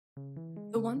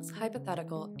once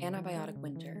hypothetical antibiotic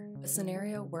winter, a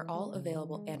scenario where all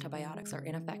available antibiotics are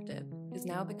ineffective, is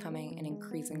now becoming an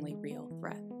increasingly real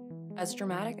threat. As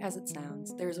dramatic as it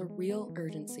sounds, there is a real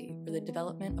urgency for the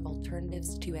development of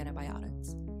alternatives to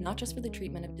antibiotics, not just for the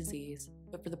treatment of disease,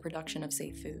 but for the production of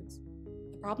safe foods.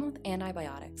 The problem with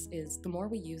antibiotics is the more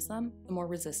we use them, the more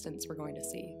resistance we're going to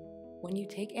see. When you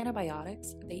take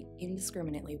antibiotics, they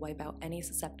indiscriminately wipe out any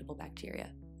susceptible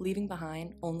bacteria, leaving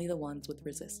behind only the ones with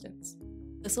resistance.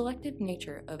 The selective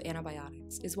nature of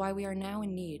antibiotics is why we are now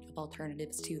in need of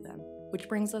alternatives to them, which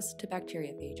brings us to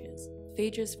bacteriophages,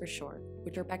 phages for short,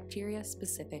 which are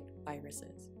bacteria-specific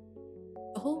viruses.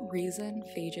 The whole reason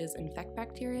phages infect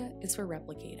bacteria is for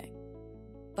replicating.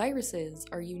 Viruses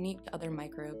are unique to other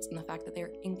microbes in the fact that they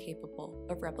are incapable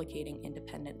of replicating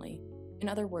independently. In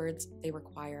other words, they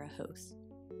require a host.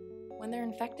 When they're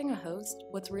infecting a host,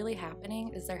 what's really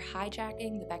happening is they're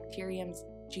hijacking the bacterium's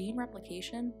gene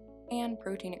replication and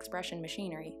protein expression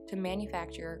machinery to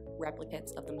manufacture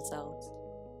replicates of themselves.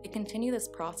 They continue this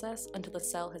process until the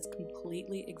cell has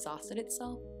completely exhausted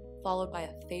itself, followed by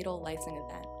a fatal lysing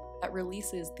event that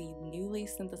releases the newly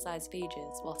synthesized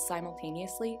phages while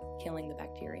simultaneously killing the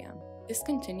bacterium. This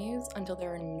continues until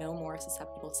there are no more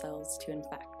susceptible cells to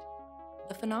infect.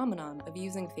 The phenomenon of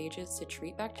using phages to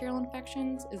treat bacterial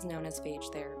infections is known as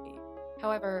phage therapy.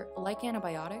 However, like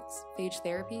antibiotics, phage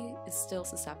therapy is still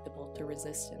susceptible to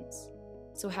resistance.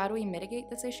 So how do we mitigate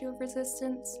this issue of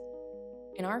resistance?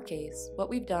 In our case, what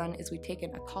we've done is we've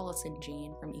taken a colicin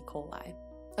gene from E. coli.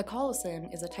 A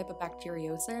colicin is a type of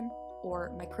bacteriocin,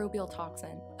 or microbial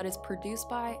toxin, that is produced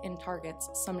by and targets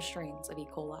some strains of E.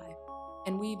 coli.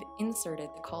 And we've inserted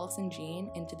the colicin gene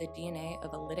into the DNA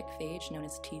of a lytic phage known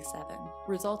as T7,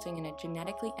 resulting in a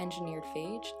genetically engineered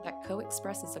phage that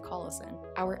co-expresses the colicin.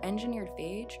 Our engineered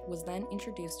phage was then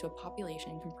introduced to a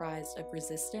population comprised of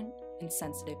resistant and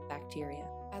sensitive bacteria.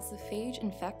 As the phage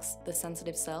infects the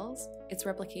sensitive cells, its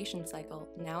replication cycle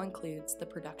now includes the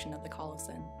production of the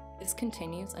colicin. This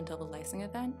continues until the lysing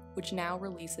event, which now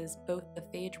releases both the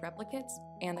phage replicates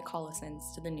and the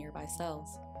colicins to the nearby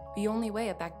cells. The only way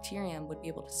a bacterium would be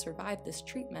able to survive this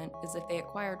treatment is if they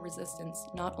acquired resistance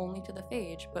not only to the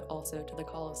phage, but also to the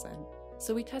colicin.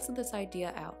 So we tested this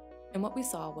idea out, and what we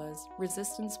saw was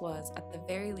resistance was at the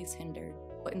very least hindered,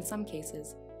 but in some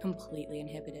cases, completely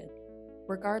inhibited,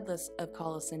 regardless of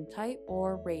colicin type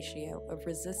or ratio of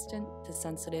resistant to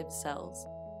sensitive cells,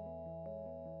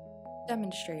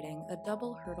 demonstrating a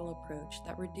double hurdle approach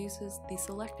that reduces the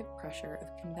selective pressure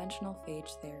of conventional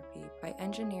phage therapy by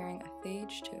engineering a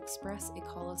phage to express a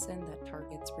colicin that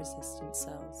targets resistant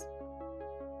cells.